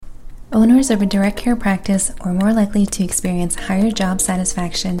Owners of a direct care practice are more likely to experience higher job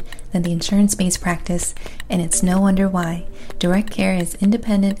satisfaction than the insurance-based practice, and it's no wonder why. Direct care is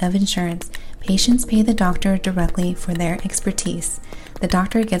independent of insurance. Patients pay the doctor directly for their expertise. The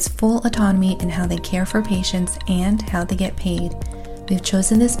doctor gets full autonomy in how they care for patients and how they get paid. We've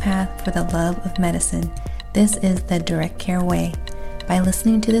chosen this path for the love of medicine. This is the direct care way. By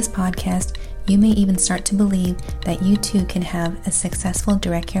listening to this podcast, you may even start to believe that you too can have a successful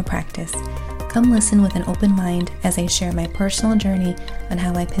direct care practice. Come listen with an open mind as I share my personal journey on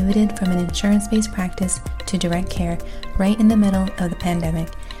how I pivoted from an insurance-based practice to direct care right in the middle of the pandemic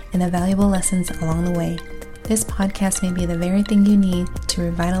and the valuable lessons along the way. This podcast may be the very thing you need to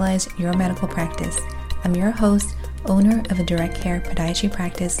revitalize your medical practice. I'm your host, owner of a direct care podiatry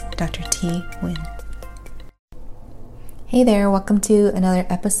practice, Dr. T. Nguyen. Hey there, welcome to another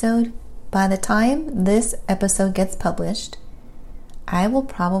episode. By the time this episode gets published, I will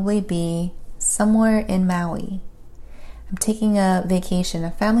probably be somewhere in Maui. I'm taking a vacation,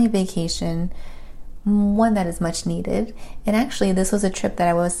 a family vacation, one that is much needed. And actually, this was a trip that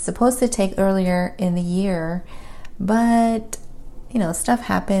I was supposed to take earlier in the year, but stuff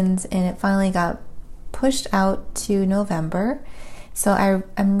happens and it finally got pushed out to November. So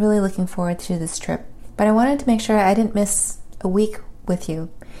I'm really looking forward to this trip. But I wanted to make sure I didn't miss a week with you.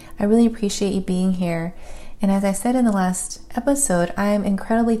 I really appreciate you being here. And as I said in the last episode, I am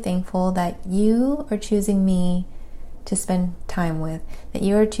incredibly thankful that you are choosing me to spend time with, that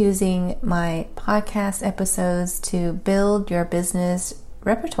you are choosing my podcast episodes to build your business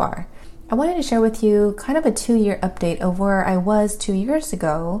repertoire. I wanted to share with you kind of a 2-year update of where I was 2 years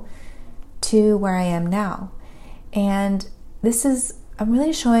ago to where I am now. And I'm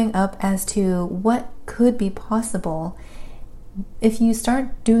really showing up as to what could be possible if you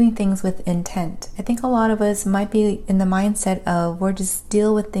start doing things with intent. I think a lot of us might be in the mindset of we're just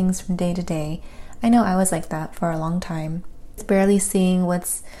deal with things from day to day. I know I was like that for a long time. Barely seeing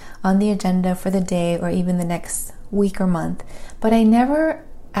what's on the agenda for the day or even the next week or month. But I never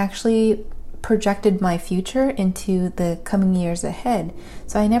actually projected my future into the coming years ahead.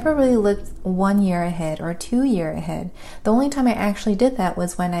 So I never really looked 1 year ahead or 2 years ahead. The only time I actually did that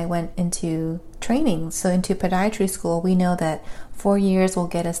was when I went into training. So into podiatry school, we know that 4 years will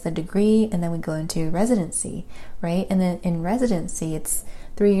get us the degree and then we go into residency, right? And then in residency, it's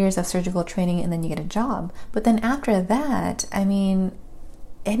 3 years of surgical training and then you get a job. But then after that,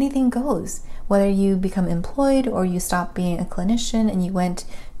 anything goes. Whether you become employed or you stop being a clinician and you went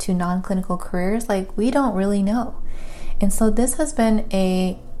to non-clinical careers, we don't really know. And so this has been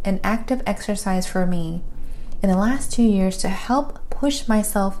an active exercise for me in the last 2 years to help push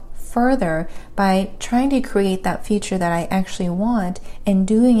myself further by trying to create that future that I actually want and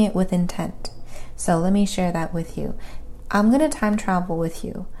doing it with intent. So let me share that with you. I'm going to time travel with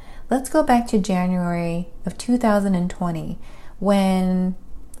you. Let's go back to January of 2020 when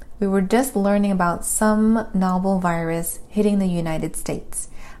we were just learning about some novel virus hitting the United States.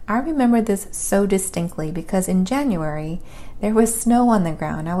 I remember this so distinctly because in January, there was snow on the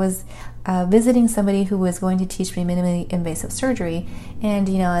ground. I was visiting somebody who was going to teach me minimally invasive surgery. And,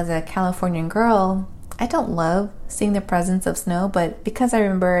 as a Californian girl, I don't love seeing the presence of snow, but because I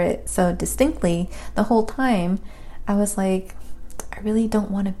remember it so distinctly the whole time, I was like, I really don't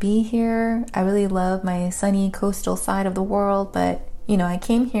want to be here. I really love my sunny coastal side of the world, but I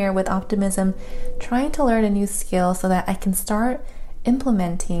came here with optimism, trying to learn a new skill so that I can start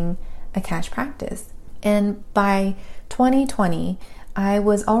implementing a cash practice. And by 2020, I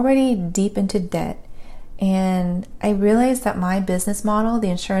was already deep into debt. And I realized that my business model, the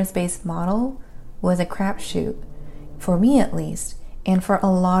insurance-based model, was a crapshoot, for me at least, and for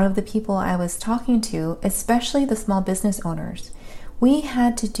a lot of the people I was talking to, especially the small business owners. We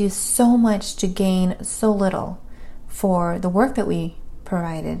had to do so much to gain so little for the work that we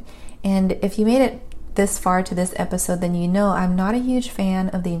provided. And if you made it this far to this episode, then you know I'm not a huge fan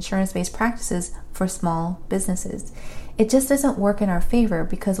of the insurance-based practices for small businesses. It just doesn't work in our favor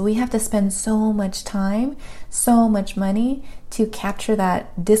because we have to spend so much time, so much money to capture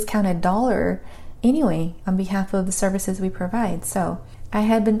that discounted dollar anyway on behalf of the services we provide. So I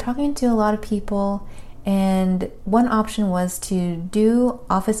had been talking to a lot of people, and one option was to do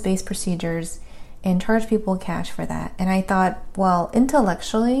office-based procedures and charge people cash for that. And I thought, well,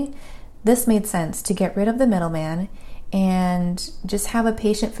 intellectually, this made sense to get rid of the middleman and just have a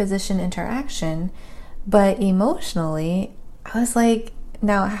patient-physician interaction. But emotionally, I was like,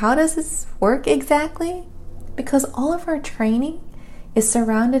 now how does this work exactly? Because all of our training is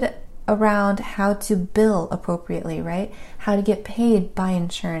surrounded around how to bill appropriately, right? How to get paid by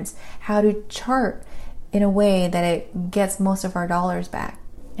insurance, how to chart in a way that it gets most of our dollars back.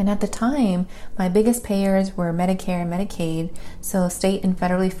 And at the time, my biggest payers were Medicare and Medicaid, so state and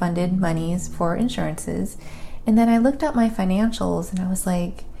federally funded monies for insurances. And then I looked at my financials and I was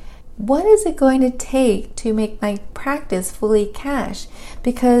like, what is it going to take to make my practice fully cash?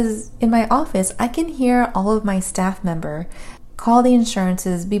 Because in my office, I can hear all of my staff member call the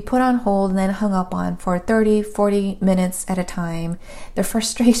insurances, be put on hold and then hung up on for 30, 40 minutes at a time. The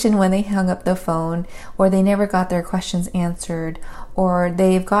frustration when they hung up the phone, or they never got their questions answered, or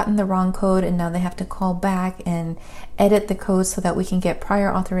they've gotten the wrong code and now they have to call back and edit the code so that we can get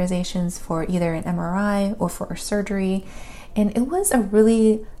prior authorizations for either an MRI or for a surgery. And it was a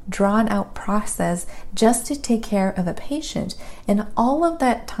really drawn out process just to take care of a patient. And all of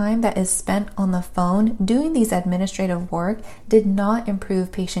that time that is spent on the phone doing these administrative work did not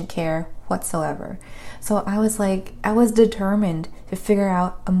improve patient care whatsoever. So I was determined to figure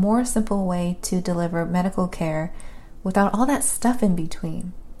out a more simple way to deliver medical care without all that stuff in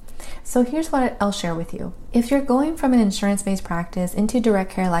between. So here's what I'll share with you. If you're going from an insurance-based practice into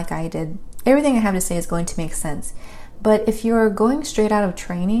direct care like I did, everything I have to say is going to make sense. But if you're going straight out of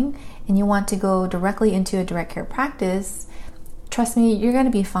training and you want to go directly into a direct care practice, trust me, you're going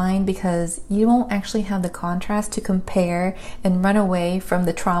to be fine because you won't actually have the contrast to compare and run away from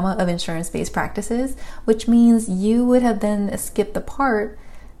the trauma of insurance-based practices, which means you would have then skipped the part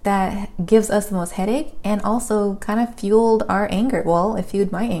that gives us the most headache and also kind of fueled our anger. Well, it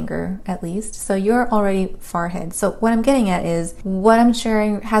fueled my anger at least. So you're already far ahead. So what I'm getting at is what I'm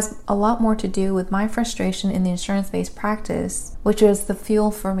sharing has a lot more to do with my frustration in the insurance-based practice, which is the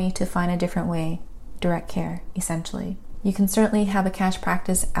fuel for me to find a different way, direct care, essentially. You can certainly have a cash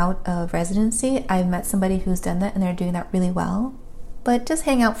practice out of residency. I've met somebody who's done that and they're doing that really well. But just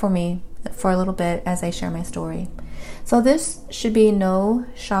hang out for me for a little bit as I share my story. So this should be no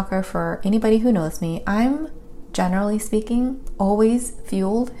shocker for anybody who knows me. I'm, generally speaking, always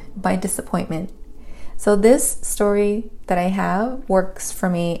fueled by disappointment. So this story that I have works for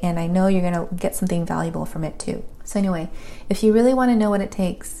me, and I know you're going to get something valuable from it too. So anyway, if you really want to know what it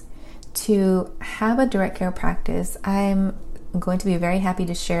takes to have a direct care practice, I'm going to be very happy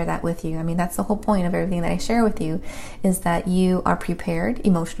to share that with you. I mean, that's the whole point of everything that I share with you, is that you are prepared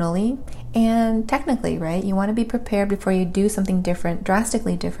emotionally and technically, right? You want to be prepared before you do something different,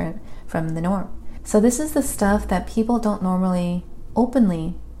 drastically different from the norm. So this is the stuff that people don't normally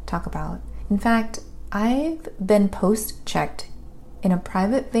openly talk about. In fact, I've been post-checked in a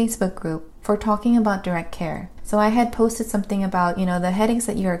private Facebook group for talking about direct care. So I had posted something about, the headaches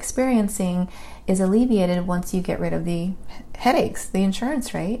that you're experiencing is alleviated once you get rid of the headaches, the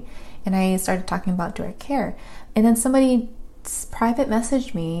insurance, right? And I started talking about direct care. And then somebody private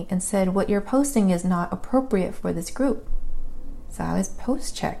messaged me and said, what you're posting is not appropriate for this group. So I was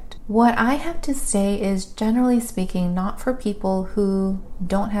post-checked. What I have to say is, generally speaking, not for people who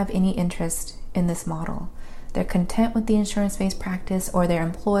don't have any interest in this model. They're content with the insurance-based practice, or they're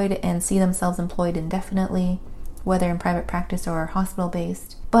employed and see themselves employed indefinitely, whether in private practice or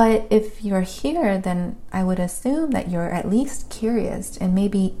hospital-based. But if you're here, then I would assume that you're at least curious and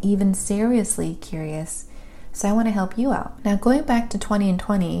maybe even seriously curious. So I want to help you out. Now, going back to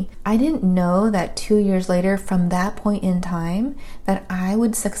 2020, I didn't know that 2 years later from that point in time that I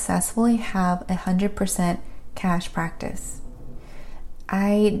would successfully have 100% cash practice.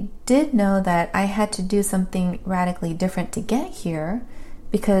 I did know that I had to do something radically different to get here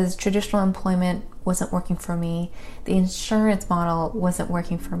because traditional employment wasn't working for me. The insurance model wasn't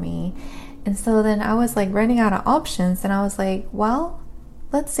working for me. And so then I was running out of options, and I was like, well,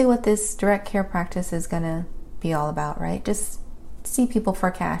 let's see what this direct care practice is going to be all about, right? Just see people for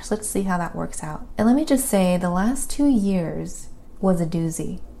cash. Let's see how that works out. And let me just say, the last 2 years was a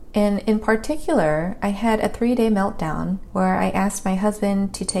doozy. And in particular, I had a 3-day meltdown where I asked my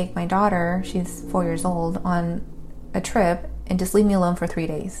husband to take my daughter, she's 4 years old, on a trip and just leave me alone for 3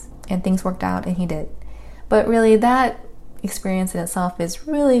 days. And things worked out, and he did. But really, that experience in itself is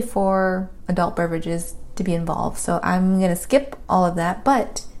really for adult beverages to be involved. So I'm going to skip all of that,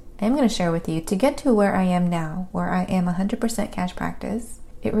 but I'm going to share with you, to get to where I am now, where I am 100% cash practice,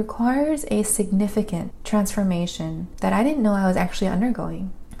 it requires a significant transformation that I didn't know I was actually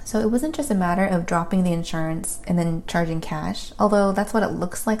undergoing. So it wasn't just a matter of dropping the insurance and then charging cash, although that's what it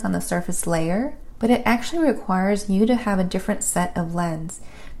looks like on the surface layer, but it actually requires you to have a different set of lens.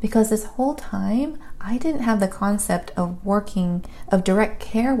 Because this whole time, I didn't have the concept of direct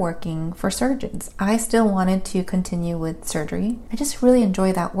care working for surgeons. I still wanted to continue with surgery. I just really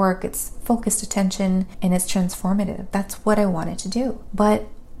enjoy that work. It's focused attention and it's transformative. That's what I wanted to do. But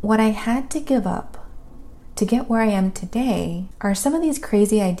what I had to give up to get where I am today are some of these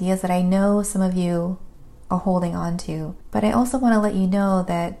crazy ideas that I know some of you are holding on to. But I also want to let you know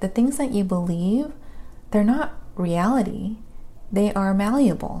that the things that you believe, they're not reality. They are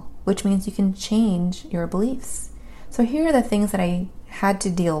malleable, which means you can change your beliefs. So here are the things that I had to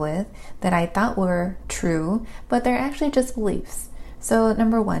deal with that I thought were true, but they're actually just beliefs. So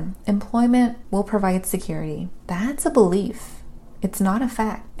number one, employment will provide security. That's a belief. It's not a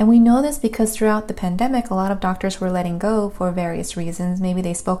fact. And we know this because throughout the pandemic, a lot of doctors were letting go for various reasons. Maybe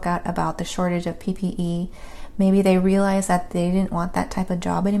they spoke out about the shortage of PPE. Maybe they realized that they didn't want that type of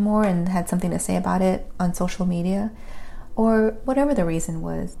job anymore and had something to say about it on social media, or whatever the reason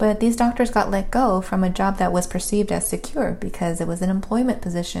was. But these doctors got let go from a job that was perceived as secure because it was an employment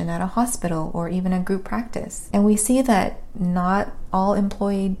position at a hospital or even a group practice. And we see that not all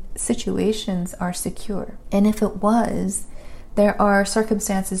employed situations are secure. And if it was, there are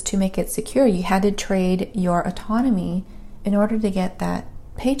circumstances to make it secure. You had to trade your autonomy in order to get that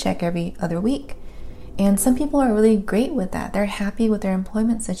paycheck every other week. And some people are really great with that. They're happy with their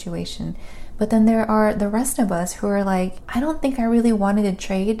employment situation. But then there are the rest of us who are like, I don't think I really wanted to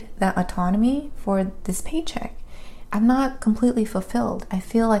trade that autonomy for this paycheck. I'm not completely fulfilled. I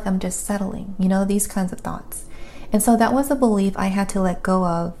feel like I'm just settling, these kinds of thoughts. And so that was a belief I had to let go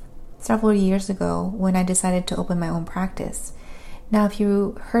of several years ago when I decided to open my own practice. Now, if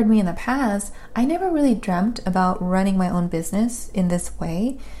you heard me in the past, I never really dreamt about running my own business in this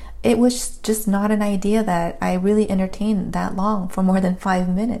way. It was just not an idea that I really entertained that long for more than 5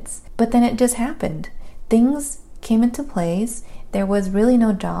 minutes. But then it just happened. Things came into place. There was really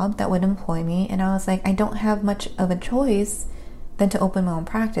no job that would employ me. And I was like, I don't have much of a choice than to open my own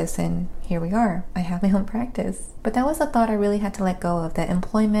practice. And here we are. I have my own practice. But that was a thought I really had to let go of, that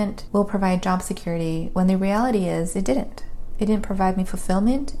employment will provide job security, when the reality is it didn't. It didn't provide me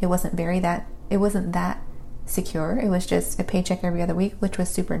fulfillment. It wasn't that secure. It was just a paycheck every other week, which was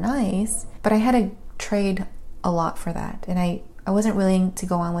super nice. But I had to trade a lot for that. And I wasn't willing to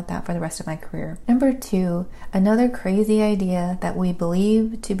go on with that for the rest of my career. Number two, another crazy idea that we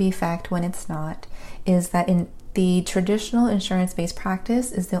believe to be fact when it's not, is that in the traditional insurance-based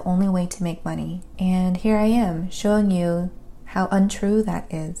practice is the only way to make money. And here I am showing you how untrue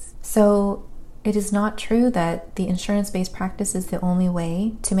that is. So it is not true that the insurance-based practice is the only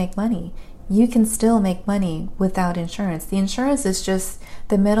way to make money. You can still make money without insurance. The insurance is just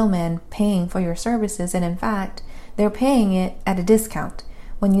the middleman paying for your services, and in fact, they're paying it at a discount.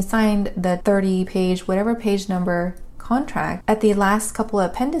 When you signed the 30-page, whatever page number contract, at the last couple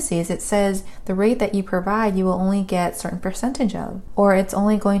of appendices, it says the rate that you provide, you will only get a certain percentage of, or it's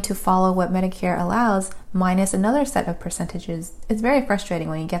only going to follow what Medicare allows minus another set of percentages. It's very frustrating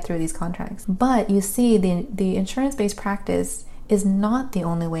when you get through these contracts. But you see, the insurance-based practice is not the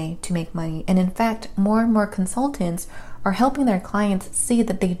only way to make money. And in fact, more and more consultants are helping their clients see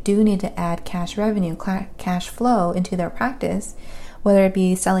that they do need to add cash revenue, cash flow into their practice, whether it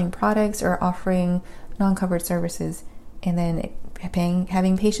be selling products or offering non-covered services, and then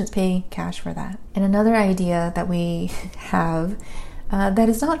having patients pay cash for that. And another idea that we have that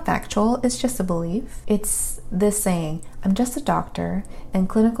is not factual, it's just a belief. It's this saying, I'm just a doctor, and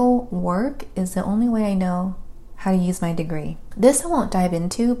clinical work is the only way I know how to use my degree. This I won't dive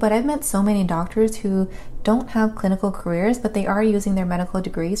into, but I've met so many doctors who don't have clinical careers, but they are using their medical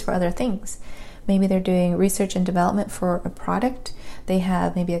degrees for other things. Maybe they're doing research and development for a product. They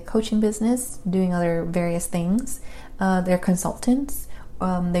have maybe a coaching business, doing other various things. They're consultants.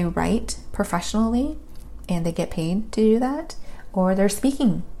 They write professionally, and they get paid to do that. Or they're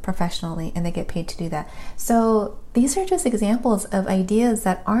speaking professionally, and they get paid to do that. So these are just examples of ideas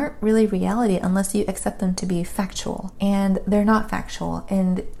that aren't really reality unless you accept them to be factual. And they're not factual.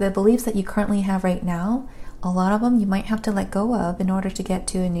 And the beliefs that you currently have right now, a lot of them you might have to let go of in order to get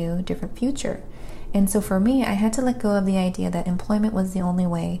to a new, different future. And so for me, I had to let go of the idea that employment was the only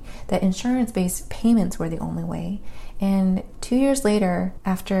way, that insurance-based payments were the only way. And 2 years later,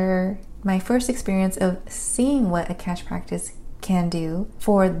 after my first experience of seeing what a cash practice can do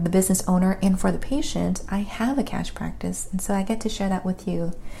for the business owner and for the patient, I have a cash practice, and so I get to share that with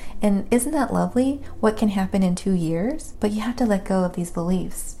you. And isn't that lovely, what can happen in 2 years? But you have to let go of these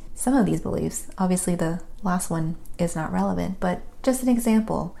beliefs. Some of these beliefs, obviously the last one is not relevant, but just an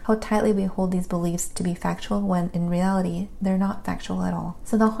example, how tightly we hold these beliefs to be factual when in reality, they're not factual at all.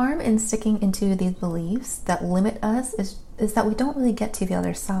 So the harm in sticking into these beliefs that limit us is that we don't really get to the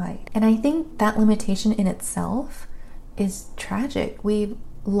other side. And I think that limitation in itself is tragic. We've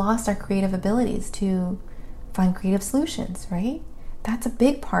lost our creative abilities to find creative solutions, right? That's a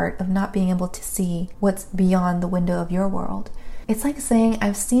big part of not being able to see what's beyond the window of your world. It's like saying,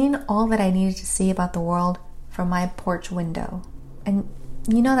 I've seen all that I needed to see about the world from my porch window. And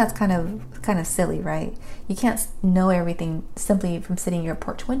You know that's kind of silly, right? You can't know everything simply from sitting in your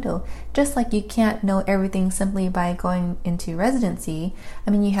porch window, just like you can't know everything simply by going into residency. I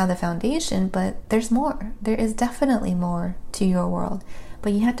mean, you have the foundation, but there's more. There is definitely more to your world,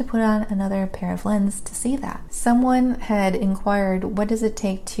 but you have to put on another pair of lenses to see that. Someone had inquired, what does it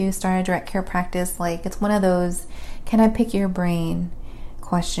take to start a direct care practice? Like, it's one of those, can I pick your brain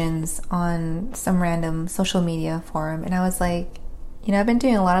questions on some random social media forum. And I was like, I've been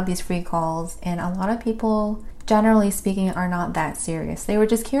doing a lot of these free calls, and a lot of people, generally speaking, are not that serious. They were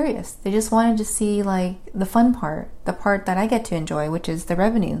just curious. They just wanted to see like the fun part, the part that I get to enjoy, which is the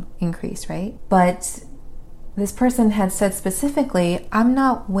revenue increase, right? But this person had said specifically, I'm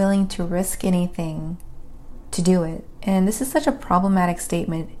not willing to risk anything to do it. And this is such a problematic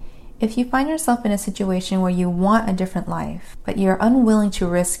statement. If you find yourself in a situation where you want a different life, but you're unwilling to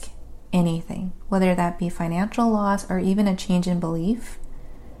risk anything, whether that be financial loss or even a change in belief,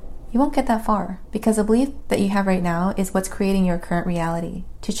 you won't get that far, because the belief that you have right now is what's creating your current reality.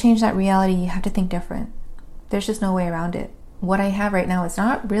 To change that reality, you have to think different. There's just no way around it. What I have right now is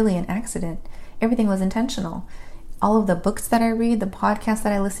not really an accident. Everything was intentional. All of the books that I read, the podcasts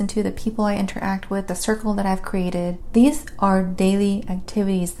that I listen to, the people I interact with, the circle that I've created, these are daily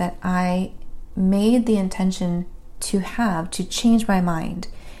activities that I made the intention to have to change my mind.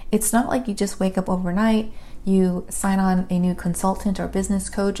 It's not like you just wake up overnight, you sign on a new consultant or business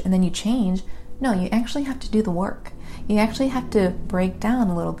coach, and then you change. No, you actually have to do the work. You actually have to break down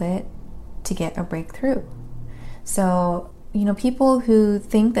a little bit to get a breakthrough. So, people who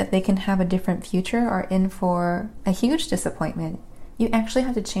think that they can have a different future are in for a huge disappointment. You actually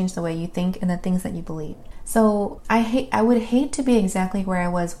have to change the way you think and the things that you believe. So I would hate to be exactly where I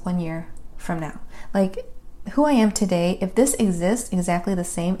was 1 year from now. Like, who I am today, if this exists exactly the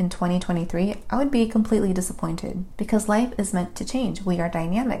same in 2023, I would be completely disappointed, because life is meant to change. We are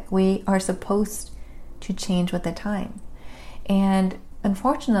dynamic. We are supposed to change with the time. And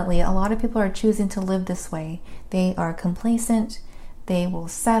unfortunately, a lot of people are choosing to live this way. They are complacent, they will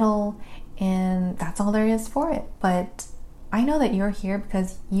settle, and that's all there is for it. But I know that you're here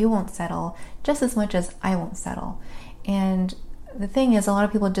because you won't settle just as much as I won't settle. And the thing is, a lot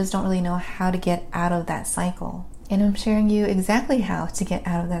of people just don't really know how to get out of that cycle. And I'm sharing you exactly how to get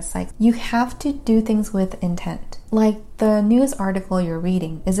out of that cycle. You have to do things with intent. Like the news article you're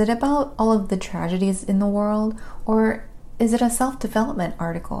reading, is it about all of the tragedies in the world, or is it a self-development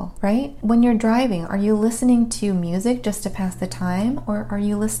article, right? When you're driving, are you listening to music just to pass the time, or are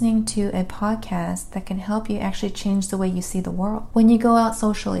you listening to a podcast that can help you actually change the way you see the world? When you go out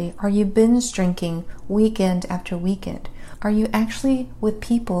socially, are you binge drinking weekend after weekend? Are you actually with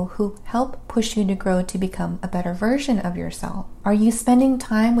people who help push you to grow to become a better version of yourself? Are you spending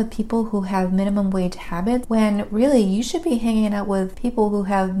time with people who have minimum wage habits when really you should be hanging out with people who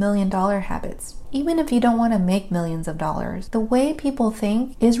have $1 million habits? Even if you don't want to make millions of dollars, the way people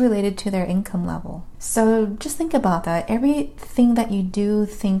think is related to their income level. So just think about that. Everything that you do,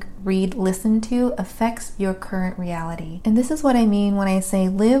 think, read, listen to affects your current reality. And this is what I mean when I say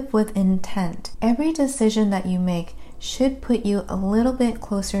live with intent. Every decision that you make should put you a little bit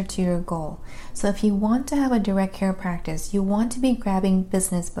closer to your goal. So if you want to have a direct care practice, you want to be grabbing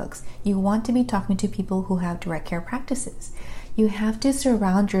business books, you want to be talking to people who have direct care practices, you have to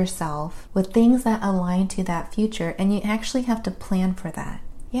surround yourself with things that align to that future, and you actually have to plan for that.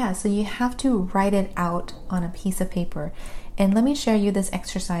 Yeah, so you have to write it out on a piece of paper. And let me share you this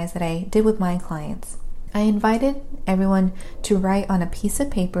exercise that I did with my clients. I invited everyone to write on a piece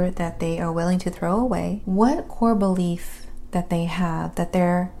of paper that they are willing to throw away what core belief that they have that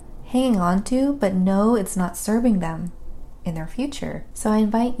they're hanging on to, but know it's not serving them in their future. So I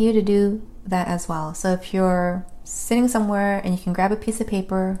invite you to do that as well. So if you're sitting somewhere and you can grab a piece of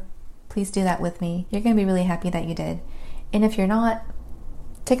paper, please do that with me. You're going to be really happy that you did. And if you're not,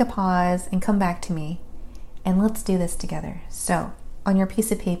 take a pause and come back to me and let's do this together. So on your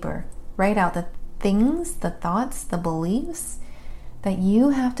piece of paper, write out the things, the thoughts, the beliefs that you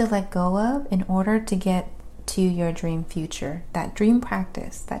have to let go of in order to get to your dream future, that dream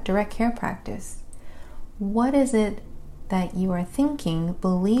practice, that direct care practice. What is it that you are thinking,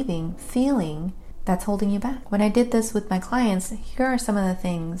 believing, feeling that's holding you back? When I did this with my clients, here are some of the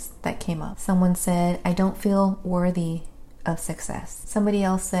things that came up. Someone said, I don't feel worthy of success. Somebody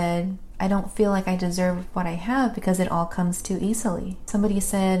else said, I don't feel like I deserve what I have because it all comes too easily. Somebody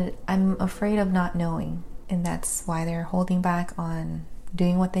said, I'm afraid of not knowing, and that's why they're holding back on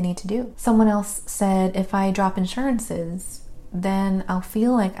doing what they need to do. Someone else said, if I drop insurances, then I'll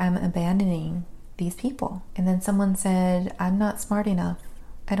feel like I'm abandoning these people. And then someone said, I'm not smart enough.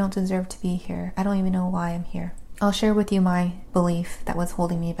 I don't deserve to be here. I don't even know why I'm here. I'll share with you my belief that was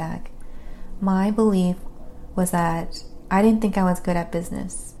holding me back. My belief was that I didn't think I was good at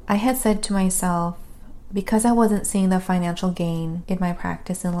business. I had said to myself, because I wasn't seeing the financial gain in my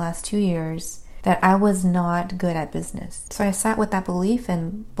practice in the last 2 years, that I was not good at business. So I sat with that belief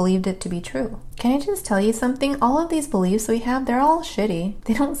and believed it to be true. Can I just tell you something? All of these beliefs we have, they're all shitty.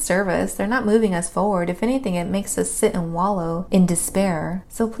 They don't serve us. They're not moving us forward. If anything, it makes us sit and wallow in despair.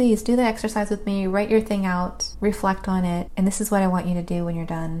 So please do the exercise with me. Write your thing out. Reflect on it. And this is what I want you to do when you're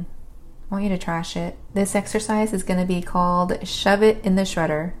done. I want you to trash it. This exercise is going to be called Shove It in the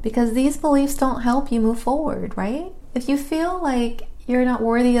Shredder, because these beliefs don't help you move forward, right? If you feel like you're not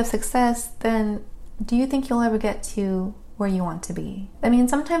worthy of success, then do you think you'll ever get to where you want to be? I mean,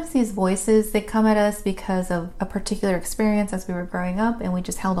 sometimes these voices, they come at us because of a particular experience as we were growing up and we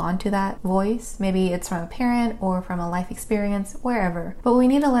just held on to that voice. Maybe it's from a parent or from a life experience, wherever. But we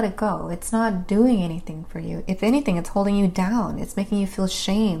need to let it go. It's not doing anything for you. If anything, it's holding you down. It's making you feel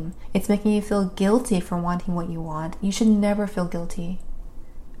shame. It's making you feel guilty for wanting what you want. You should never feel guilty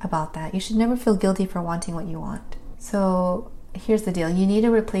about that. You should never feel guilty for wanting what you want. So here's the deal. You need to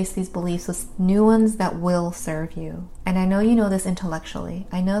replace these beliefs with new ones that will serve you. And I know you know this intellectually.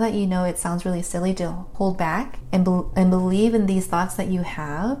 I know that you know it sounds really silly to hold back and believe in these thoughts that you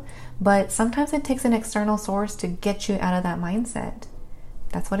have, but sometimes it takes an external source to get you out of that mindset.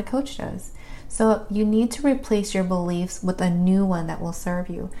 That's what a coach does. So you need to replace your beliefs with a new one that will serve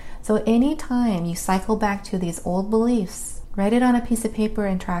you. So anytime you cycle back to these old beliefs, write it on a piece of paper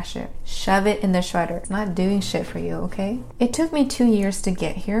and trash it. Shove it in the shredder. It's not doing shit for you, okay? It took me 2 years to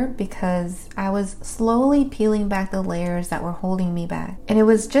get here because I was slowly peeling back the layers that were holding me back. And it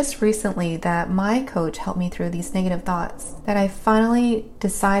was just recently that my coach helped me through these negative thoughts, that I finally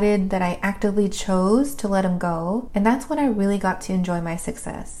decided that I actively chose to let them go. And that's when I really got to enjoy my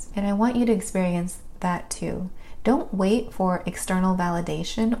success. And I want you to experience that too. Don't wait for external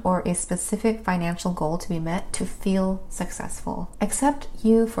validation or a specific financial goal to be met to feel successful. Accept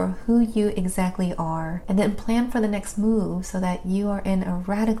you for who you exactly are, and then plan for the next move so that you are in a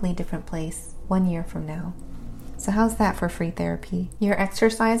radically different place 1 year from now. So how's that for free therapy? Your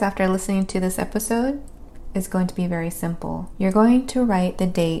exercise after listening to this episode is going to be very simple. You're going to write the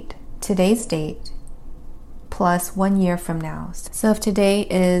date, today's date, plus 1 year from now. So if today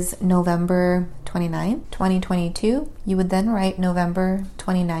is November 29th, 2022, you would then write November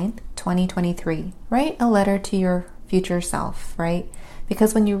 29th, 2023. Write a letter to your future self, right?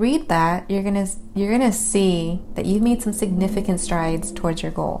 Because when you read that, you're gonna see that you've made some significant strides towards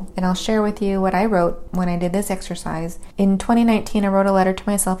your goal. And I'll share with you what I wrote when I did this exercise. In 2019, I wrote a letter to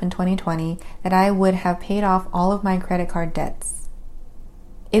myself in 2020 that I would have paid off all of my credit card debts.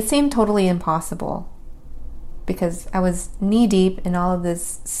 It seemed totally impossible, because I was knee-deep in all of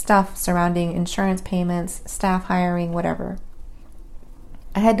this stuff surrounding insurance payments, staff hiring, whatever.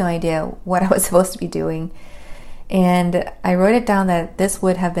 I had no idea what I was supposed to be doing. And I wrote it down that this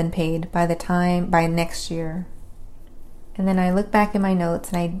would have been paid by next year. And then I look back in my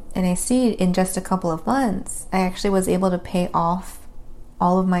notes and I see in just a couple of months, I actually was able to pay off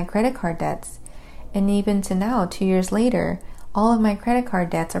all of my credit card debts. And even to now, 2 years later, all of my credit card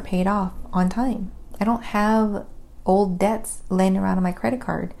debts are paid off on time. I don't have old debts laying around on my credit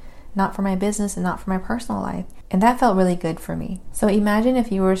card, not for my business and not for my personal life. And that felt really good for me. So imagine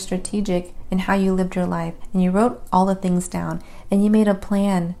if you were strategic in how you lived your life and you wrote all the things down and you made a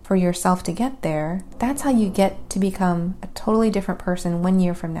plan for yourself to get there. That's how you get to become a totally different person 1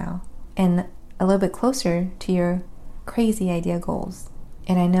 year from now and a little bit closer to your crazy idea goals.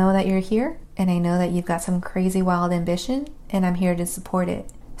 And I know that you're here and I know that you've got some crazy wild ambition and I'm here to support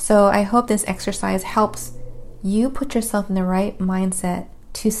it. So I hope this exercise helps you put yourself in the right mindset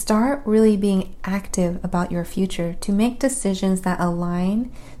to start really being active about your future, to make decisions that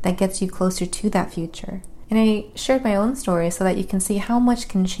align, that gets you closer to that future. And I shared my own story so that you can see how much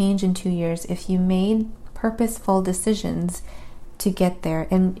can change in 2 years if you made purposeful decisions to get there.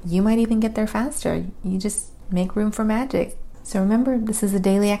 And you might even get there faster. You just make room for magic. So remember, this is a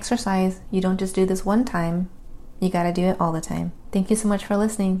daily exercise. You don't just do this one time. You got to do it all the time. Thank you so much for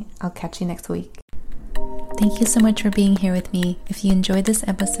listening. I'll catch you next week. Thank you so much for being here with me. If you enjoyed this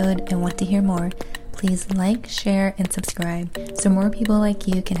episode and want to hear more, please like, share, and subscribe so more people like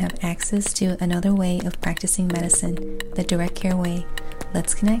you can have access to another way of practicing medicine, the direct care way.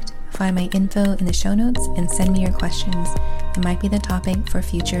 Let's connect. Find my info in the show notes and send me your questions. It might be the topic for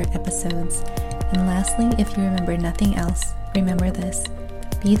future episodes. And lastly, if you remember nothing else, remember this: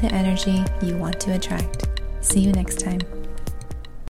 be the energy you want to attract. See you next time.